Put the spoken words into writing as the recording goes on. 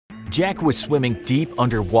Jack was swimming deep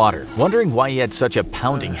underwater, wondering why he had such a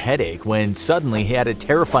pounding headache when suddenly he had a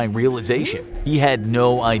terrifying realization. He had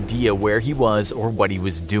no idea where he was or what he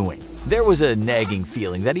was doing. There was a nagging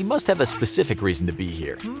feeling that he must have a specific reason to be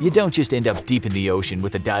here. You don't just end up deep in the ocean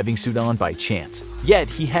with a diving suit on by chance. Yet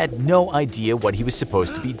he had no idea what he was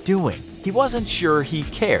supposed to be doing. He wasn't sure he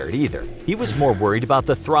cared either. He was more worried about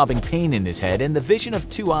the throbbing pain in his head and the vision of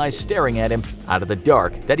two eyes staring at him out of the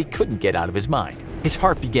dark that he couldn't get out of his mind. His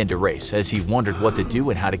heart began to race as he wondered what to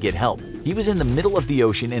do and how to get help. He was in the middle of the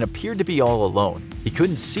ocean and appeared to be all alone. He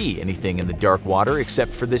couldn't see anything in the dark water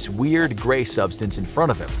except for this weird gray substance in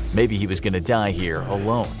front of him. Maybe he was going to die here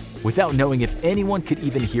alone. Without knowing if anyone could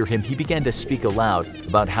even hear him, he began to speak aloud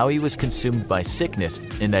about how he was consumed by sickness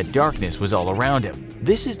and that darkness was all around him.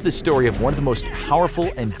 This is the story of one of the most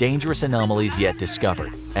powerful and dangerous anomalies yet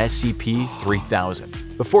discovered,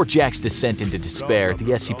 SCP-3000. Before Jack's descent into despair,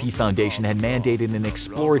 the SCP Foundation had mandated an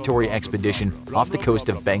exploratory expedition off the coast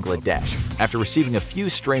of Bangladesh. After receiving a few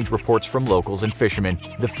strange reports from locals and fishermen,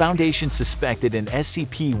 the Foundation suspected an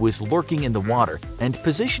SCP was lurking in the water and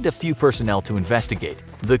positioned a few personnel to investigate.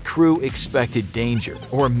 The crew expected danger,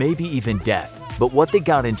 or maybe even death. But what they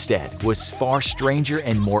got instead was far stranger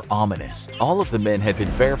and more ominous. All of the men had been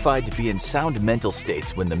verified to be in sound mental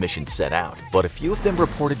states when the mission set out, but a few of them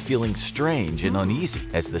reported feeling strange and uneasy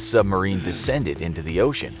as the submarine descended into the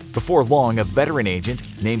ocean. Before long, a veteran agent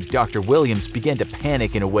named Dr. Williams began to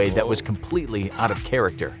panic in a way that was completely out of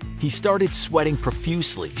character. He started sweating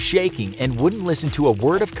profusely, shaking, and wouldn't listen to a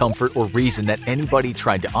word of comfort or reason that anybody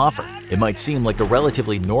tried to offer. It might seem like a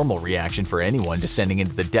relatively normal reaction for anyone descending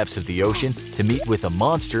into the depths of the ocean to meet with a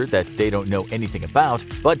monster that they don't know anything about,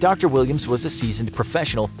 but Dr. Williams was a seasoned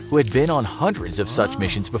professional who had been on hundreds of such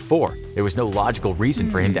missions before. There was no logical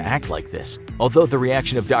reason for him to act like this. Although the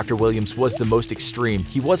reaction of Dr. Williams was the most extreme,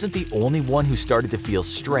 he wasn't the only one who started to feel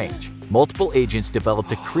strange. Multiple agents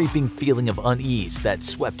developed a creeping feeling of unease that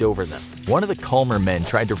swept over them. One of the calmer men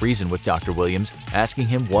tried to reason with Dr. Williams, asking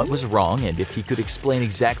him what was wrong and if he could explain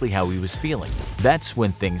exactly how he was feeling. That's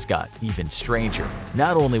when things got even stranger.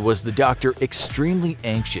 Not only was the doctor extremely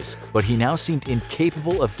anxious, but he now seemed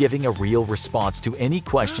incapable of giving a real response to any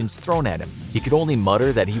questions thrown at him. He could only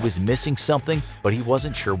mutter that he was missing something, but he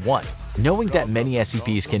wasn't sure what. Knowing that many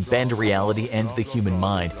SCPs can bend reality and the human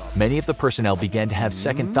mind, many of the personnel began to have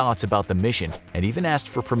second thoughts about the mission and even asked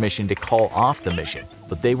for permission to call off the mission.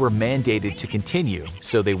 But they were mandated to continue,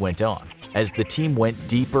 so they went on. As the team went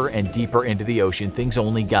deeper and deeper into the ocean, things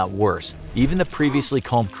only got worse. Even the previously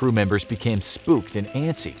calm crew members became spooked and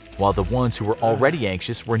antsy, while the ones who were already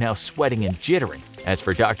anxious were now sweating and jittering. As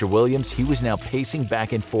for Dr. Williams, he was now pacing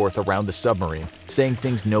back and forth around the submarine, saying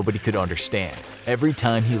things nobody could understand. Every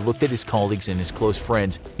time he looked at his colleagues and his close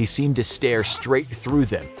friends, he seemed to stare straight through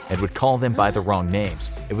them and would call them by the wrong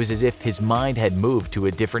names. It was as if his mind had moved to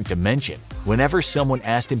a different dimension. Whenever someone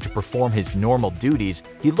asked him to perform his normal duties,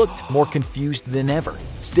 he looked more confused than ever.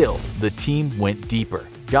 Still, the team went deeper.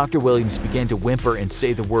 Dr. Williams began to whimper and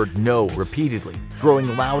say the word no repeatedly,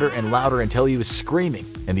 growing louder and louder until he was screaming,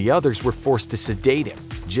 and the others were forced to sedate him.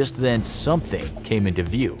 Just then, something came into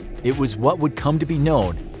view. It was what would come to be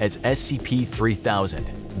known as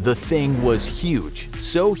SCP-3000. The thing was huge,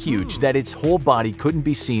 so huge that its whole body couldn't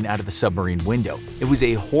be seen out of the submarine window. It was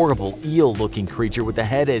a horrible eel-looking creature with a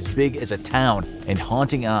head as big as a town and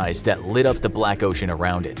haunting eyes that lit up the black ocean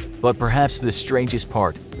around it. But perhaps the strangest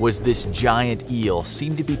part was this giant eel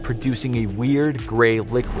seemed to be producing a weird gray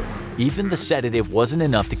liquid. Even the sedative wasn't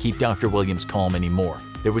enough to keep Dr. Williams calm anymore.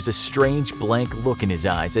 There was a strange blank look in his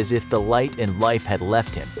eyes as if the light and life had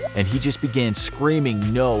left him, and he just began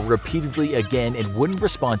screaming no repeatedly again and wouldn't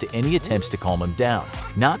respond to any attempts to calm him down.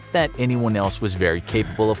 Not that anyone else was very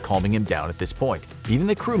capable of calming him down at this point. Even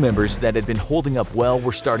the crew members that had been holding up well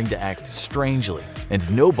were starting to act strangely, and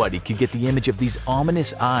nobody could get the image of these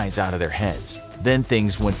ominous eyes out of their heads. Then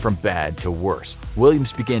things went from bad to worse.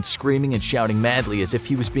 Williams began screaming and shouting madly as if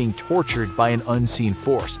he was being tortured by an unseen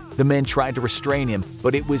force. The men tried to restrain him,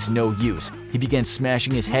 but it was no use. He began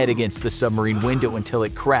smashing his head against the submarine window until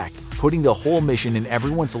it cracked, putting the whole mission and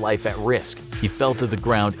everyone's life at risk. He fell to the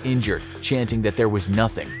ground injured, chanting that there was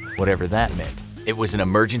nothing, whatever that meant. It was an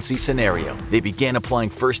emergency scenario. They began applying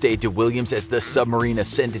first aid to Williams as the submarine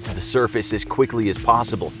ascended to the surface as quickly as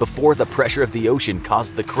possible before the pressure of the ocean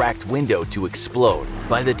caused the cracked window to explode.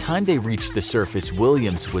 By the time they reached the surface,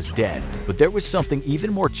 Williams was dead. But there was something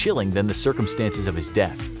even more chilling than the circumstances of his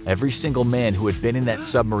death. Every single man who had been in that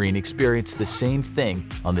submarine experienced the same thing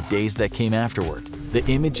on the days that came afterward. The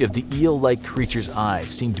image of the eel-like creature's eyes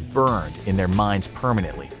seemed burned in their minds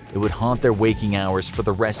permanently. it would haunt their waking hours for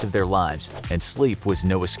the rest of their lives, and sleep was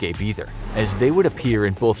no escape either, as they would appear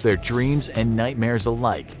in both their dreams and nightmares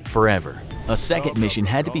alike forever. A second mission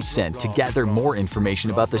had to be sent to gather more information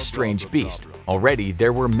about the strange beast. Already,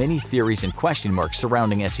 there were many theories and question marks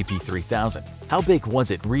surrounding SCP-3000. How big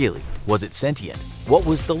was it really? Was it sentient? What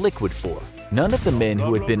was the liquid for? None of the men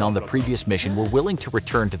who had been on the previous mission were willing to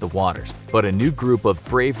return to the waters, but a new group of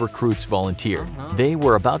brave recruits volunteered. They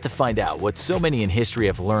were about to find out what so many in history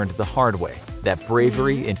have learned the hard way, that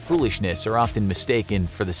bravery and foolishness are often mistaken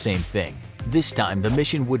for the same thing. This time, the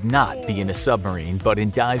mission would not be in a submarine but in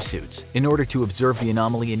dive suits, in order to observe the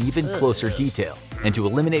anomaly in even closer detail, and to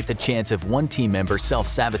eliminate the chance of one team member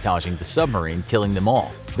self-sabotaging the submarine, killing them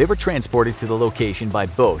all. They were transported to the location by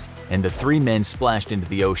boat, and the 3 men splashed into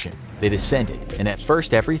the ocean. They descended, and at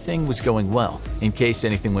first everything was going well. In case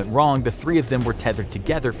anything went wrong, the 3 of them were tethered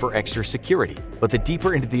together for extra security. But the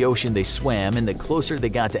deeper into the ocean they swam and the closer they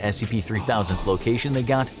got to SCP-3000's location they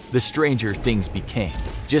got, the stranger things became,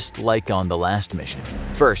 just like on the last mission.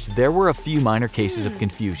 First, there were a few minor cases of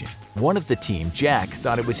confusion. One of the team, Jack,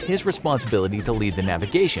 thought it was his responsibility to lead the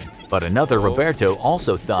navigation, but another, Roberto,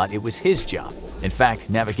 also thought it was his job. In fact,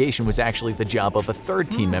 navigation was actually the job of a third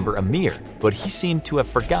team member, Amir, but he seemed to have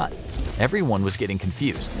forgotten. Everyone was getting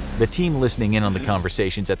confused. The team listening in on the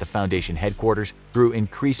conversations at the Foundation headquarters grew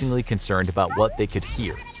increasingly concerned about what they could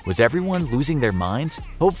hear. Was everyone losing their minds?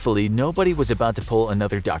 Hopefully, nobody was about to pull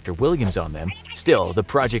another Dr. Williams on them. Still, the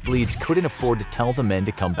project leads couldn't afford to tell the men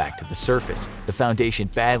to come back to the surface. The Foundation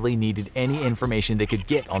badly needed any information they could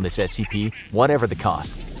get on this SCP, whatever the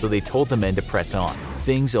cost, so they told the men to press on.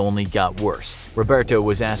 Things only got worse. Roberto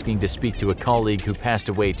was asking to speak to a colleague who passed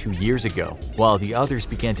away 2 years ago, while the others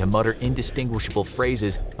began to mutter indistinguishable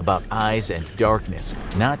phrases about eyes and darkness,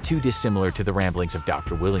 not too dissimilar to the ramblings of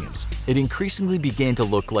Dr. Williams. It increasingly began to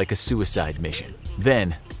look like a suicide mission.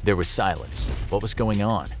 Then, there was silence. What was going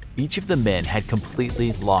on? Each of the men had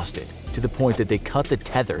completely lost it, to the point that they cut the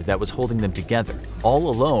tether that was holding them together. All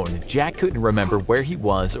alone, Jack couldn't remember where he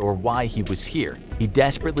was or why he was here. He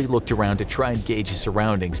desperately looked around to try and gauge his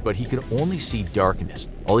surroundings, but he could only see darkness.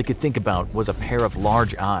 All he could think about was a pair of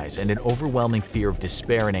large eyes and an overwhelming fear of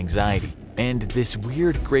despair and anxiety, and this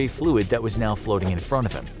weird gray fluid that was now floating in front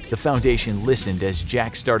of him. The Foundation listened as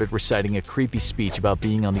Jack started reciting a creepy speech about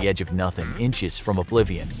being on the edge of nothing, inches from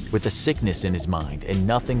oblivion, with a sickness in his mind and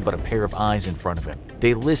nothing but a pair of eyes in front of him.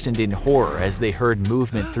 They listened in horror as they heard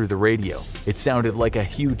movement through the radio. It sounded like a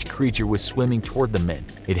huge creature was swimming toward the men.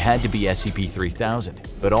 It had to be SCP-3000,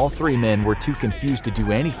 but all 3 men were too confused to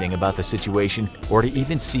do anything about the situation or to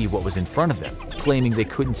even see what was in front of them, claiming they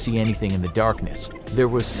couldn't see anything in the darkness. There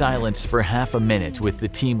was silence for half a minute, with the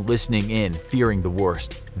team listening in, fearing the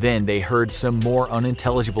worst. Then they heard some more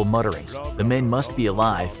unintelligible mutterings. The men must be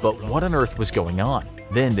alive, but what on earth was going on?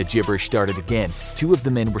 Then the gibberish started again. 2 of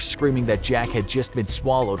the men were screaming that Jack had just been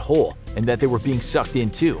swallowed whole and that they were being sucked in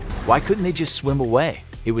too. Why couldn't they just swim away?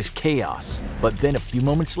 It was chaos. But then a few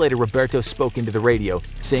moments later, Roberto spoke into the radio,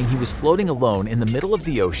 saying he was floating alone in the middle of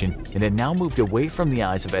the ocean and had now moved away from the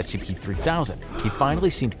eyes of SCP-3000. He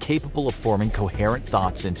finally seemed capable of forming coherent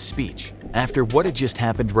thoughts and speech. After what had just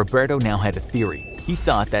happened, Roberto now had a theory. He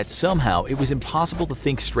thought that somehow it was impossible to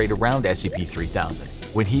think straight around SCP-3000.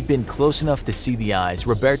 When he'd been close enough to see the eyes,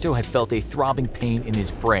 Roberto had felt a throbbing pain in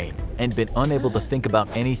his brain and been unable to think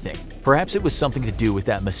about anything. Perhaps it was something to do with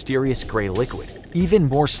that mysterious gray liquid. Even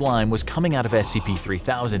more slime was coming out of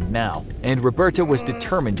SCP-3000 now, and Roberto was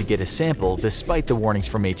determined to get a sample despite the warnings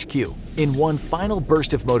from HQ. In one final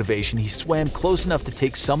burst of motivation, he swam close enough to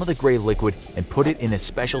take some of the gray liquid and put it in a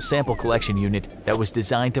special sample collection unit that was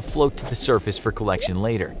designed to float to the surface for collection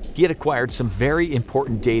later. He had acquired some very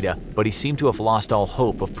important data, but he seemed to have lost all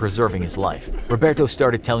hope of preserving his life. Roberto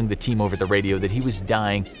started telling the team over the radio that he was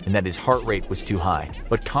dying and that his heart rate was too high,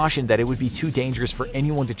 but cautioned that it would be too dangerous for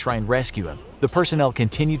anyone to try and rescue him. The personnel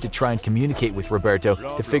continued to try and communicate with Roberto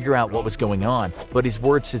to figure out what was going on, but his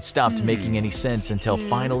words had stopped making any sense until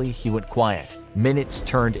finally he went quiet. Minutes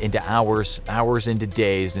turned into hours, hours into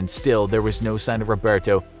days, and still there was no sign of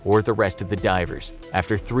Roberto or the rest of the divers.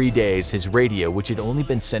 After 3 days, his radio, which had only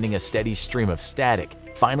been sending a steady stream of static,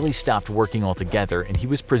 finally stopped working altogether and he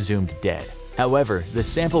was presumed dead. However, the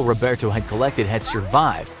sample Roberto had collected had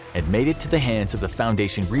survived and made it to the hands of the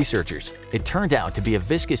Foundation researchers. It turned out to be a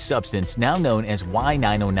viscous substance now known as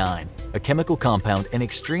Y909. a chemical compound, and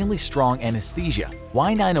extremely strong anesthesia.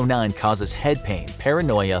 Y909 causes head pain,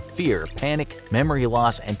 paranoia, fear, panic, memory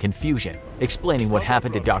loss, and confusion, explaining what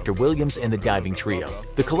happened to Dr. Williams and the diving trio.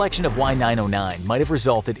 The collection of Y909 might have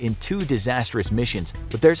resulted in 2 disastrous missions,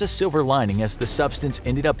 but there's a silver lining as the substance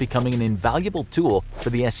ended up becoming an invaluable tool for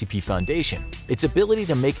the SCP Foundation. Its ability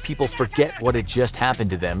to make people forget what had just happened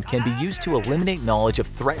to them can be used to eliminate knowledge of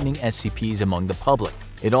threatening SCPs among the public.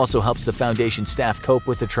 It also helps the Foundation staff cope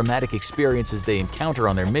with the traumatic experiences they encounter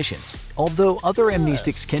on their missions. Although other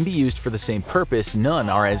amnestics can be used for the same purpose, none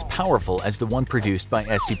are as powerful as the one produced by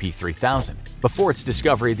SCP-3000. Before its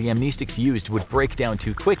discovery, the amnestics used would break down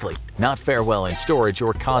too quickly, not fare well in storage,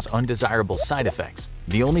 or cause undesirable side effects.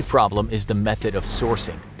 The only problem is the method of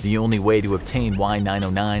sourcing. The only way to obtain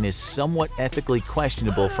Y909 is somewhat ethically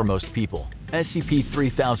questionable for most people.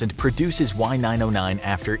 SCP-3000 produces Y909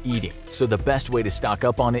 after eating, so the best way to stock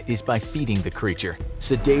up on it is by feeding the creature.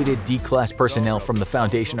 Sedated, D-Class personnel from the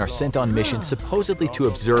Foundation are sent on missions supposedly to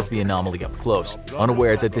observe the anomaly up close,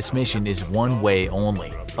 unaware that this mission is one way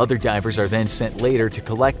only. Other divers are then sent later to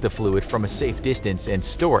collect the fluid from a safe distance and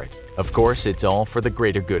store it. Of course, it's all for the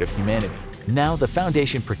greater good of humanity. Now, the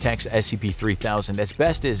Foundation protects SCP-3000 as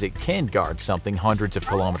best as it can guard something hundreds of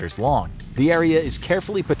kilometers long. The area is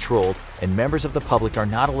carefully patrolled, and members of the public are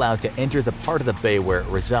not allowed to enter the part of the bay where it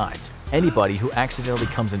resides. Anybody who accidentally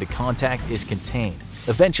comes into contact is contained.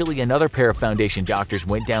 Eventually, another pair of Foundation doctors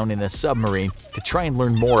went down in a submarine to try and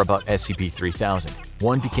learn more about SCP-3000.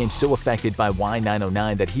 One became so affected by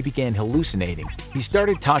Y909 that he began hallucinating. He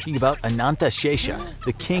started talking about Anantashesha,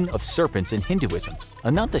 the king of serpents in Hinduism.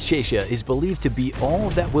 Anantashesha is believed to be all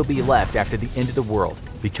that will be left after the end of the world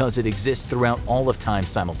because it exists throughout all of time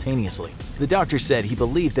simultaneously. The doctor said he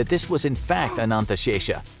believed that this was in fact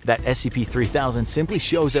Anantashesha, that SCP-3000 simply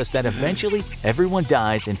shows us that eventually everyone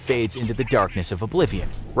dies and fades into the darkness of oblivion,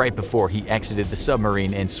 right before he exited the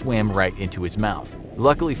submarine and swam right into his mouth.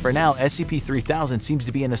 Luckily for now, SCP-3000 seems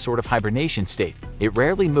to be in a sort of hibernation state. It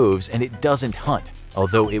rarely moves and it doesn't hunt,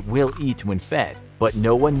 although it will eat when fed. But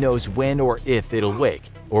no one knows when or if it'll wake,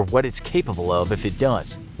 or what it's capable of if it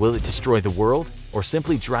does. Will it destroy the world, or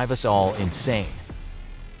simply drive us all insane?